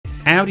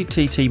Audi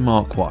TT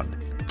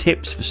Mk1,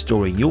 tips for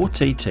storing your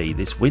TT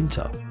this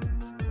winter.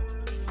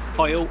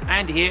 Hi all,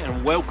 Andy here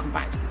and welcome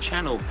back to the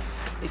channel.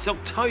 It's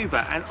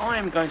October and I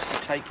am going to be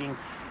taking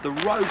the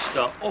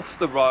Roadster off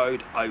the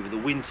road over the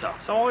winter.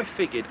 So I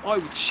figured I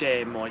would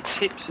share my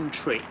tips and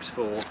tricks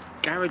for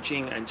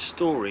garaging and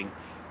storing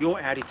your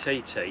Audi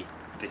TT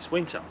this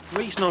winter. The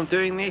reason I'm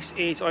doing this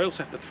is I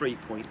also have the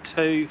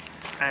 3.2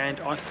 and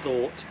I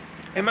thought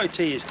MOT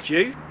is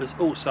due. There's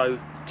also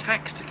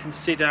tax to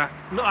consider.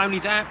 Not only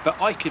that, but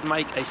I could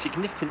make a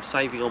significant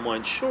saving on my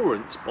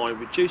insurance by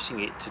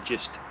reducing it to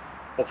just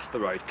off the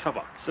road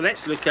cover. So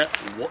let's look at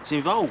what's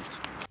involved.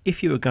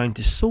 If you are going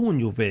to sawn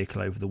your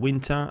vehicle over the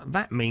winter,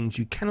 that means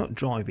you cannot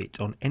drive it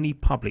on any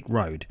public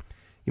road.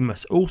 You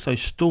must also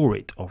store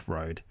it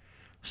off-road.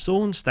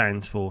 Sawn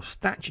stands for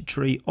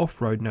Statutory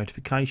Off-Road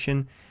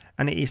Notification,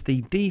 and it is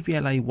the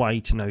DVLA way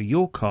to know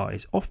your car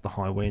is off the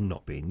highway and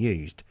not being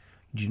used.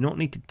 You do not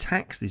need to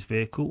tax this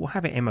vehicle or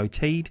have it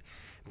MOT'd,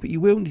 but you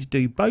will need to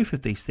do both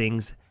of these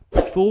things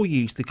before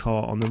you use the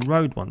car on the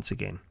road once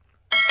again.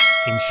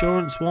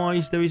 Insurance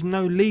wise, there is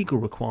no legal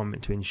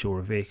requirement to insure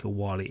a vehicle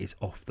while it is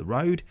off the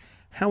road.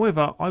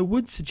 However, I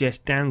would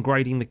suggest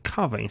downgrading the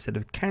cover instead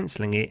of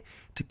cancelling it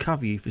to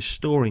cover you for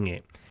storing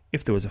it.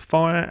 If there was a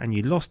fire and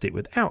you lost it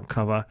without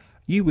cover,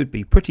 you would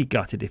be pretty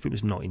gutted if it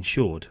was not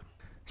insured.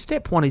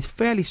 Step 1 is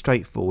fairly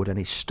straightforward and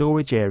is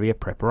storage area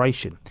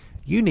preparation.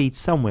 You need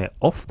somewhere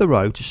off the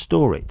road to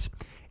store it.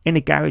 In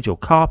a garage or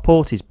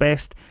carport is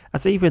best,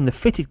 as even the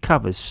fitted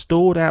covers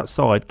stored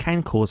outside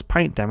can cause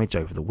paint damage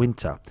over the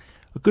winter.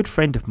 A good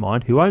friend of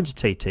mine who owns a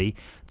TT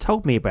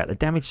told me about the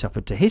damage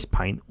suffered to his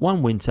paint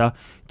one winter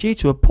due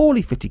to a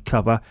poorly fitted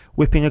cover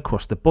whipping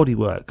across the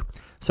bodywork.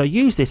 So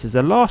use this as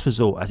a last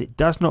resort, as it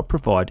does not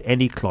provide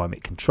any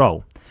climate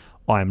control.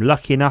 I am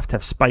lucky enough to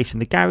have space in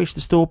the garage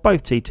to store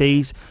both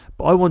TTs,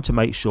 but I want to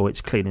make sure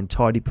it's clean and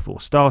tidy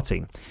before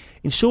starting.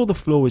 Ensure the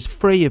floor is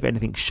free of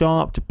anything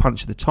sharp to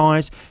puncture the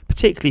tyres,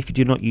 particularly if you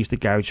do not use the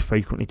garage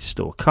frequently to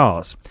store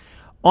cars.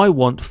 I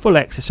want full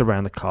access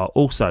around the car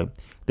also.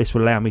 This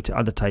will allow me to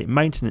undertake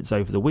maintenance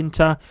over the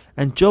winter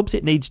and jobs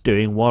it needs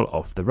doing while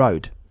off the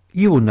road.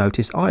 You will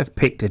notice I have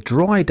picked a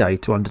dry day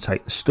to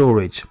undertake the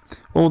storage.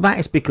 Well, that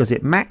is because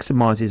it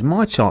maximises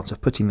my chance of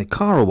putting the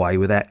car away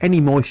without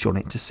any moisture on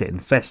it to sit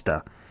and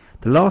fester.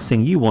 The last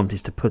thing you want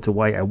is to put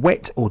away a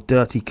wet or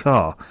dirty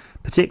car,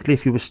 particularly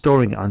if you were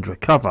storing it under a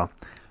cover.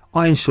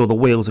 I ensure the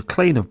wheels are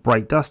clean of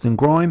brake dust and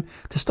grime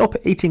to stop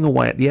it eating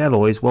away at the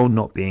alloys while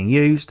not being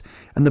used,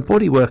 and the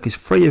bodywork is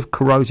free of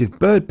corrosive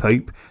bird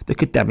poop that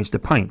could damage the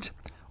paint.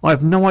 I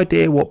have no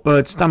idea what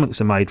bird stomachs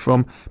are made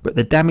from, but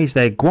the damage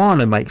their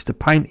guano makes to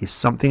paint is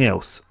something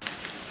else.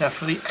 Now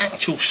for the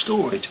actual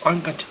storage, I'm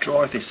going to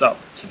drive this up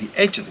to the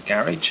edge of the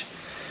garage.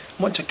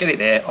 Once I get it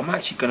there, I'm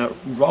actually going to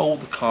roll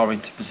the car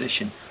into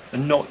position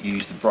and not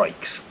use the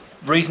brakes.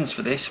 Reasons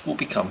for this will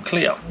become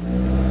clear.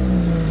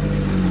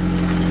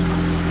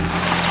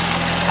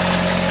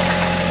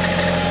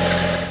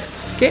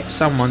 Get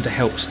someone to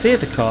help steer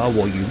the car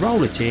while you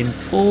roll it in,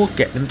 or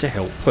get them to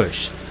help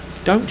push.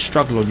 Don't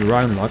struggle on your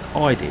own like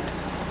I did.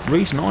 The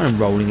reason I am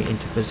rolling it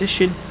into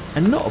position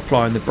and not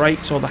applying the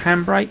brakes or the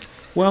handbrake,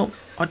 well,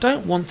 I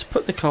don't want to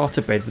put the car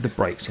to bed with the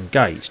brakes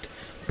engaged.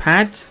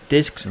 Pads,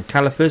 discs and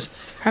calipers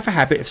have a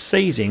habit of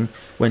seizing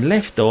when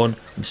left on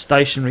and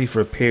stationary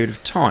for a period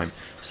of time,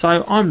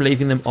 so I'm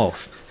leaving them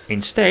off.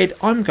 Instead,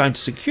 I'm going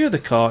to secure the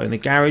car in the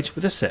garage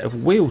with a set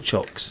of wheel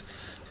chocks.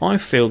 I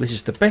feel this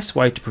is the best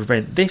way to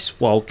prevent this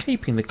while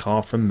keeping the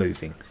car from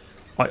moving.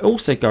 I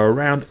also go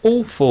around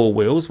all four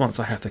wheels once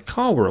I have the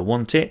car where I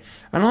want it,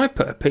 and I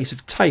put a piece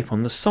of tape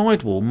on the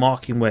sidewall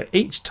marking where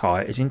each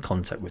tyre is in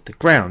contact with the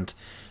ground.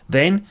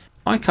 Then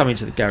I come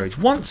into the garage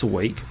once a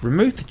week,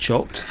 remove the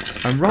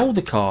chocks and roll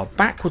the car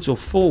backwards or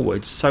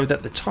forwards so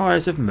that the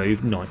tyres have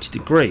moved 90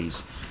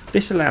 degrees.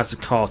 This allows the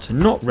car to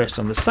not rest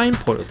on the same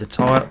point of the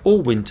tyre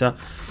all winter,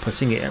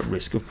 putting it at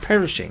risk of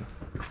perishing.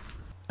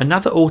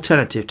 Another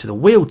alternative to the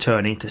wheel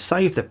turning to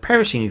save the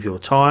perishing of your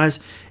tyres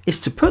is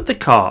to put the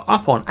car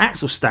up on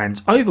axle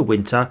stands over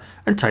winter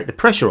and take the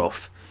pressure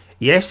off.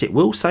 Yes, it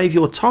will save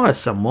your tyres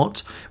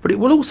somewhat, but it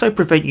will also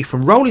prevent you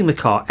from rolling the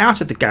car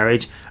out of the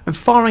garage and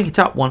firing it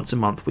up once a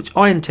month, which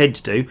I intend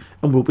to do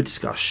and will be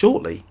discussed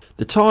shortly.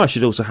 The tyres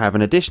should also have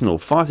an additional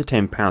 5 to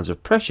 10 pounds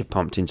of pressure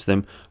pumped into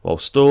them while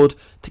stored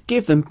to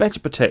give them better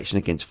protection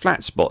against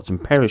flat spots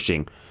and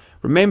perishing.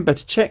 Remember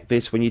to check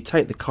this when you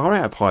take the car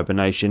out of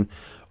hibernation,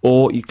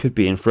 or you could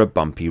be in for a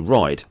bumpy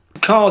ride. The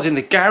car's in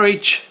the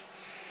garage,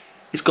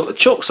 it's got the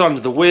chocks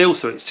under the wheel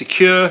so it's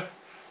secure,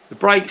 the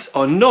brakes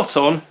are not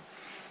on,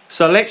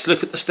 so let's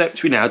look at the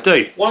steps we now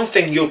do. One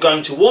thing you're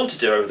going to want to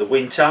do over the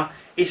winter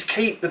is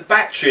keep the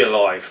battery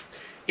alive.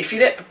 If you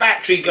let the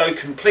battery go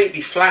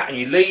completely flat and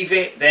you leave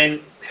it,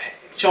 then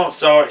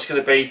chances are it's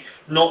going to be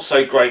not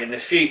so great in the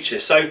future.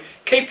 So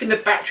keeping the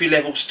battery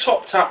levels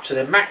topped up to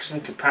their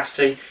maximum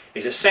capacity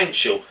is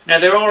essential. Now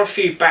there are a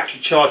few battery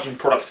charging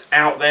products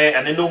out there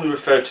and they're normally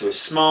referred to as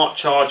smart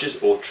chargers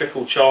or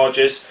trickle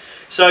chargers.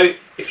 So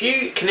if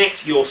you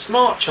connect your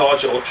smart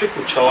charger or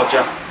trickle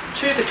charger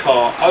to the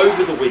car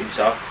over the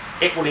winter,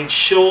 it will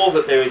ensure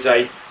that there is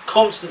a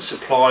constant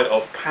supply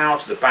of power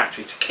to the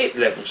battery to keep the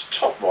levels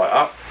top right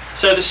up.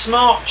 So the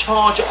smart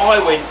charger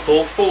I went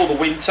for the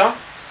winter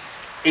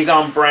is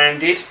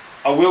unbranded.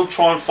 I will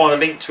try and find a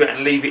link to it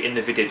and leave it in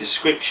the video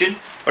description,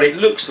 but it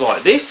looks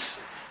like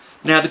this.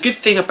 Now the good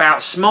thing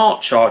about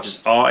smart chargers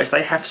is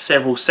they have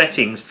several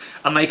settings,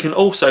 and they can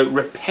also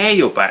repair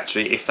your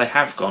battery if they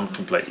have gone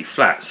completely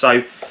flat.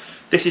 So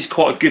this is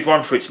quite a good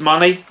one for its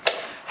money.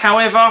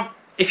 However,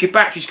 if your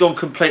battery's gone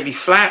completely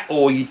flat,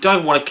 or you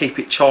don't want to keep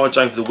it charged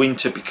over the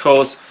winter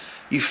because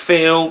you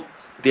feel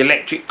the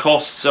electric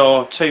costs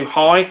are too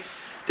high,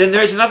 then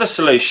there is another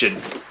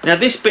solution. Now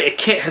this bit of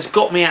kit has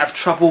got me out of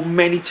trouble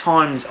many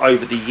times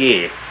over the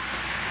year,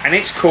 and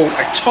it's called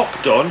a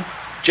Topdon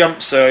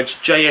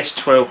JumpSurge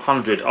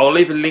JS1200. I'll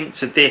leave a link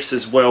to this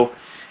as well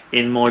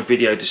in my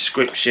video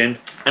description,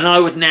 and I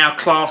would now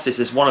class this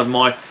as one of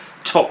my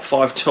top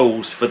 5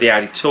 tools for the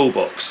Audi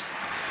toolbox.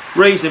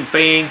 Reason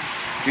being,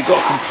 if you've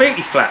got a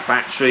completely flat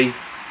battery,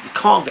 you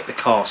can't get the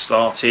car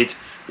started,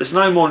 there's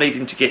no more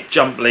needing to get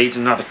jump leads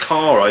and another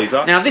car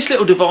over. Now this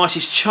little device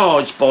is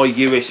charged by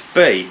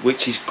USB,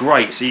 which is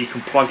great, so you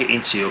can plug it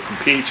into your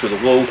computer or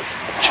the wall,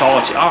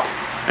 charge it up,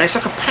 and it's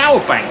like a power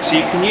bank, so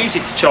you can use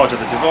it to charge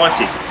other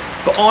devices.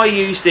 But I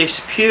use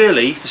this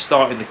purely for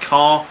starting the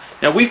car.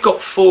 Now we've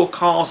got 4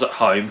 cars at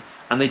home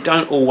and they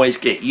don't always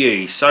get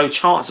used, so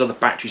chances are the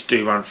batteries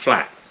do run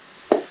flat.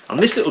 And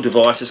this little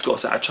device has got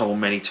us out of trouble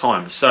many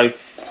times. So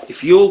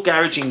if you're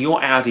garaging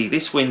your Audi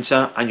this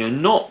winter and you're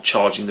not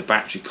charging the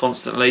battery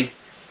constantly,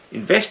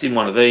 invest in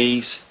one of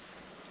these,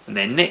 and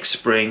then next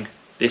spring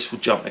this will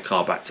jump the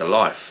car back to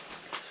life.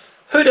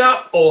 Hood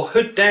up or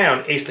hood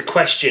down is the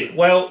question.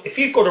 Well, if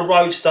you've got a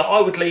Roadster,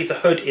 I would leave the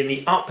hood in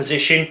the up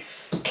position.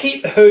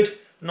 Keep the hood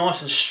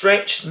nice and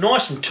stretched,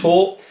 nice and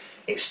taut.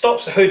 It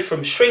stops the hood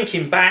from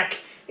shrinking back.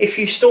 If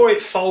you store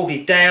it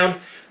folded down,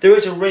 there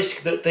is a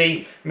risk that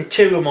the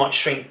material might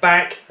shrink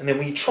back, and then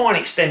when you try and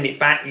extend it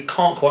back, you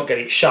can't quite get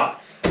it shut.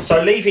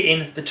 So leave it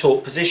in the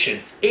taut position.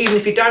 Even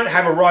if you don't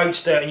have a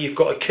Roadster and you've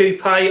got a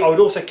coupe, I would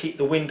also keep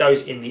the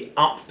windows in the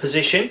up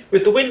position.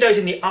 With the windows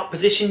in the up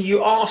position,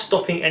 you are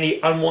stopping any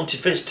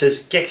unwanted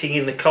visitors getting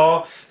in the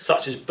car,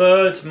 such as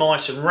birds,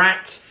 mice and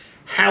rats.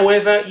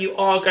 However, you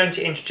are going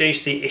to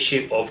introduce the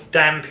issue of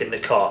damp in the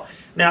car.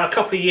 Now, a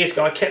couple of years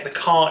ago, I kept the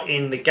car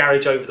in the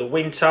garage over the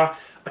winter.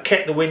 I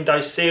kept the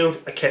windows sealed,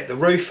 I kept the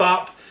roof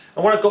up,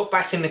 and when I got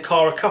back in the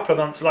car a couple of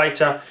months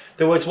later,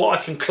 there was what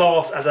I can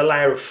class as a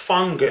layer of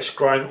fungus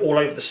growing all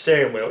over the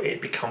steering wheel. It had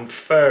become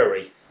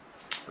furry.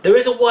 There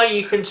is a way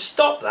you can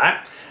stop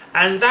that,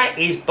 and that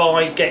is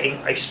by getting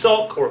a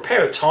sock or a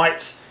pair of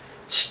tights,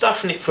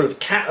 stuffing it full of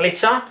cat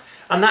litter,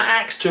 and that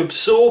acts to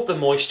absorb the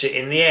moisture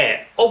in the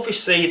air.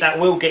 Obviously that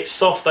will get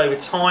soft over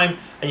time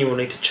and you will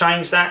need to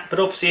change that, but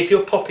obviously if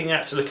you're popping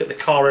out to look at the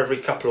car every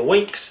couple of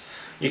weeks,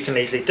 you can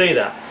easily do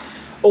that.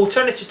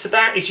 Alternative to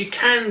that is you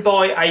can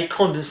buy a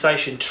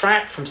condensation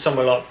trap from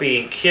somewhere like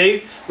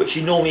B&Q, which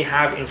you normally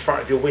have in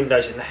front of your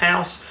windows in the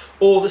house,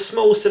 or the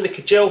small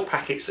silica gel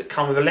packets that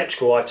come with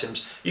electrical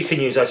items. You can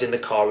use those in the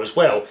car as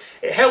well.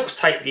 It helps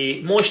take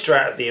the moisture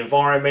out of the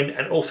environment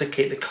and also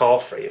keep the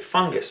car free of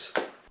fungus.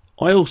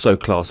 I also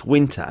class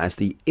winter as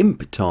the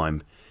IMP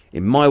time.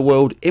 In my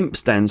world, IMP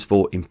stands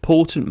for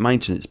Important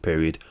Maintenance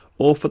Period,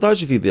 or for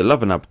those of you that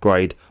love an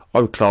upgrade,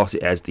 I would class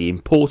it as the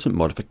Important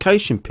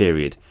Modification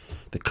Period.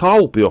 The car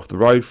will be off the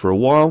road for a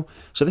while,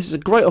 so this is a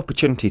great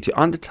opportunity to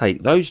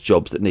undertake those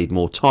jobs that need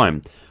more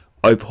time.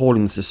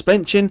 Overhauling the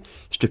suspension,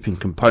 stripping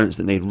components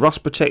that need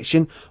rust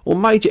protection, or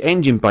major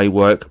engine bay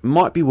work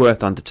might be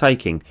worth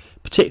undertaking,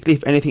 particularly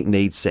if anything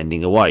needs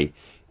sending away.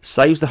 It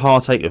saves the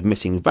heartache of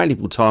missing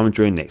valuable time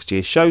during next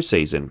year's show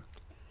season.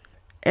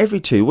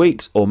 Every 2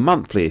 weeks, or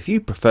monthly if you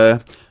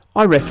prefer,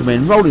 I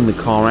recommend rolling the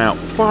car out,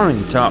 firing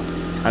it up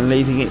and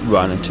leaving it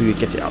run until you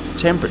get it up to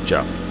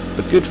temperature,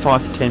 a good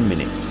 5 to 10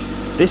 minutes.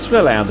 This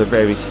will allow the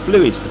various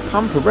fluids to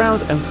pump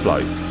around and flow.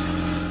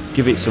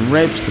 Give it some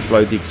revs to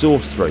blow the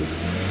exhaust through.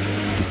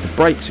 Give the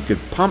brakes a good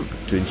pump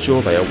to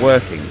ensure they are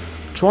working.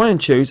 Try and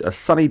choose a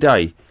sunny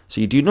day so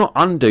you do not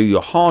undo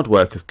your hard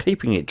work of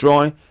keeping it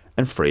dry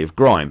and free of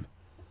grime.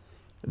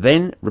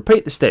 Then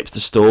repeat the steps to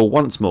store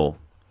once more.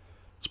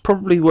 It's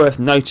probably worth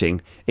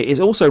noting it is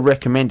also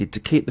recommended to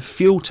keep the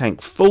fuel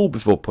tank full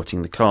before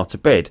putting the car to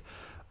bed.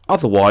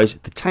 Otherwise,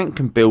 the tank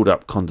can build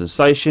up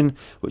condensation,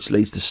 which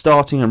leads to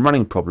starting and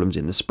running problems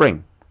in the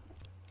spring.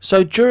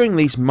 So during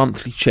these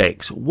monthly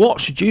checks, what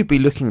should you be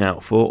looking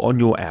out for on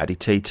your Audi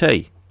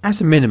TT?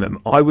 As a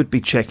minimum, I would be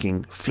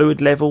checking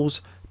fluid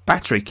levels,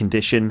 battery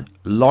condition,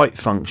 light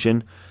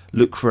function,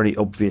 look for any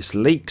obvious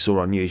leaks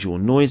or unusual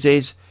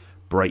noises,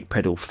 brake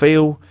pedal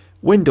feel,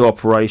 window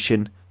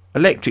operation,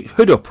 electric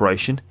hood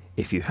operation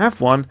if you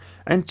have one,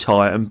 and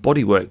tyre and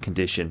bodywork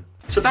condition.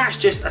 So that's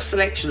just a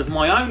selection of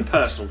my own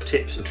personal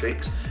tips and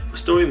tricks for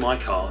storing my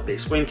car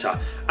this winter,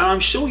 and I'm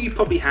sure you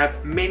probably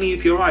have many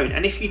of your own,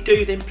 and if you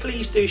do, then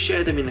please do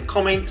share them in the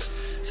comments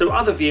so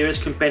other viewers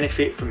can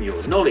benefit from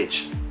your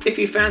knowledge. If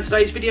you found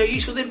today's video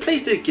useful, then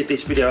please do give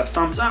this video a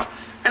thumbs up,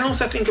 and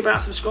also think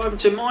about subscribing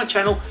to my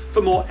channel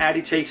for more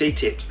Audi TT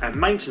tips and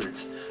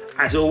maintenance.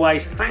 As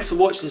always, thanks for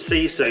watching,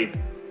 see you soon.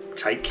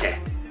 Take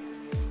care.